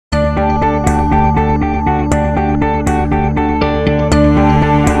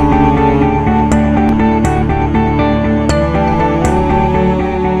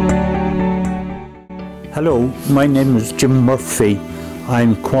My name is Jim Murphy.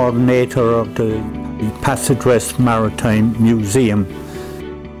 I'm coordinator of the Passage West Maritime Museum.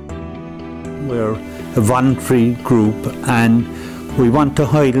 We're a voluntary group and we want to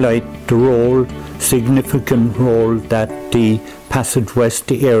highlight the significant role that the Passage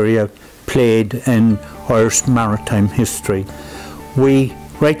West area played in Irish maritime history. We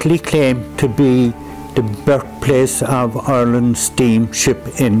rightly claim to be the birthplace of Ireland's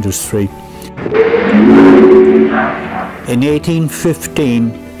steamship industry. In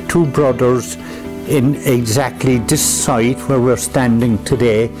 1815, two brothers in exactly this site where we're standing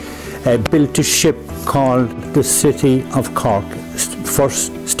today built a ship called the City of Cork,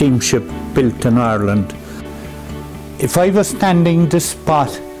 first steamship built in Ireland. If I was standing this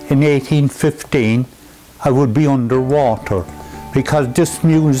spot in 1815, I would be underwater, because this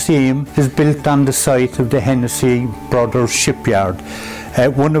museum is built on the site of the Hennessey Brothers shipyard.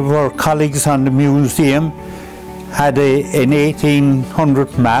 One of our colleagues on the museum had an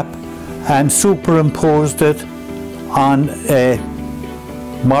 1800 map and superimposed it on a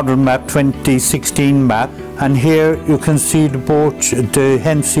modern map, 2016 map, and here you can see the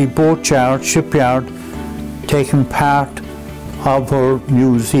Hennessey shipyard taking part of our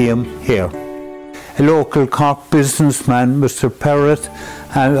museum here. A local Cork businessman, Mr. Perrott,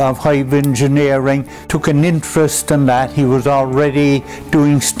 of Hive Engineering, took an interest in that. He was already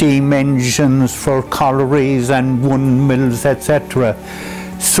doing steam engines for collieries and windmills, etc.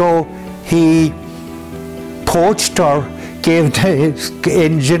 So he poached or gave the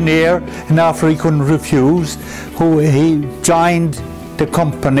engineer an offer he couldn't refuse, who he joined the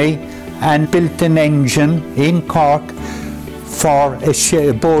company and built an engine in Cork for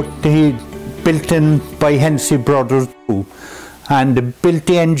a boat built in by Hennessey Brothers, and they built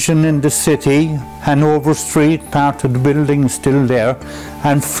the engine in the city, Hanover Street, part of the building is still there,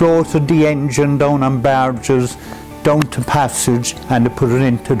 and floated the engine down on barges down to Passage, and they put it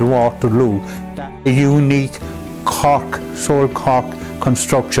into the Waterloo. A unique sole Cork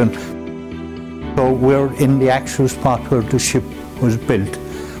construction. So we're in the actual spot where the ship was built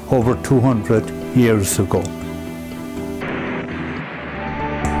over 200 years ago.